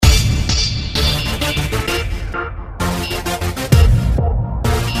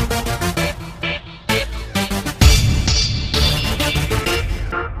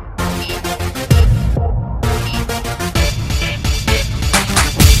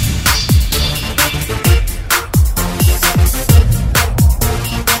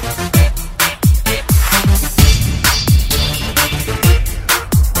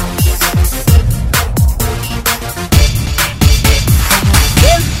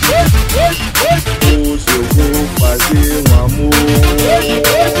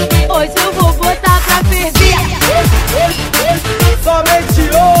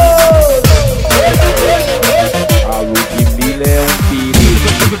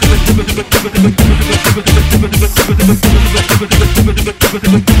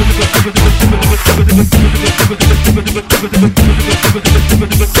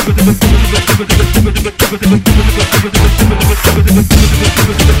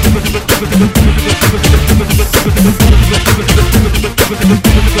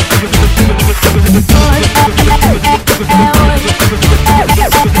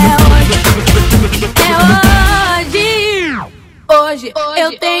Hoje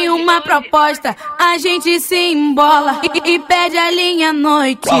eu tenho uma proposta, a gente se embola e perde a linha à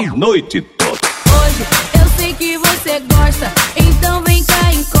noite. A noite toda. Hoje eu sei que você gosta, então vem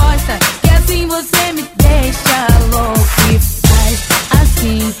cá, encosta, que assim você me deixa louco e faz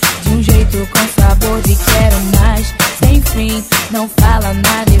assim, de um jeito com sabor de quero mais, sem fim. Não fala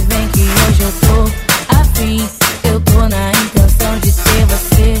nada e vem que hoje eu tô afim. Eu tô na intenção de ter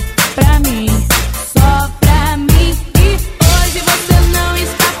você pra mim, só pra mim. E hoje você não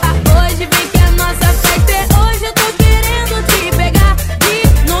escapa, hoje vem que a nossa festa é hoje. Eu tô querendo te pegar de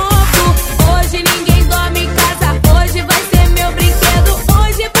novo. Hoje ninguém dorme em casa, hoje vai ser meu brinquedo.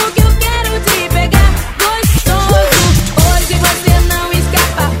 Hoje porque eu quero te pegar gostoso. Hoje você não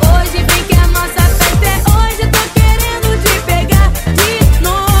escapa, hoje vem que a nossa festa é hoje. Eu tô querendo te pegar de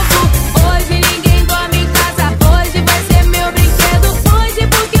novo. Hoje ninguém dorme em casa, hoje vai ser meu brinquedo. Hoje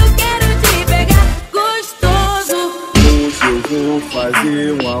porque eu quero te pegar gostoso. Hoje eu vou fazer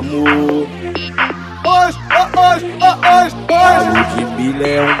um amor. Hoje. Ludmilla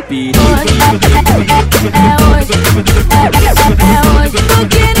é um perigo. É hoje, tô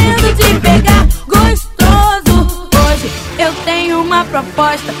querendo te pegar gostoso. Hoje eu tenho uma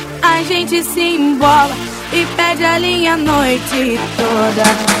proposta, a gente se embola e perde a linha a noite toda.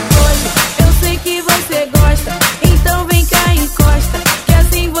 Hoje eu sei que você gosta, então vem cá, encosta, que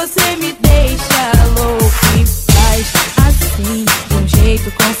assim você me deixa louco e faz assim, de um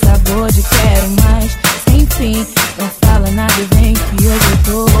jeito com sabor de quero mais, sem fim. Não fala nada e vem que hoje eu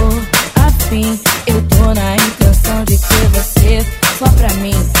tô afim. Eu tô na intenção de ter você só pra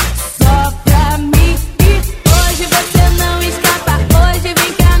mim,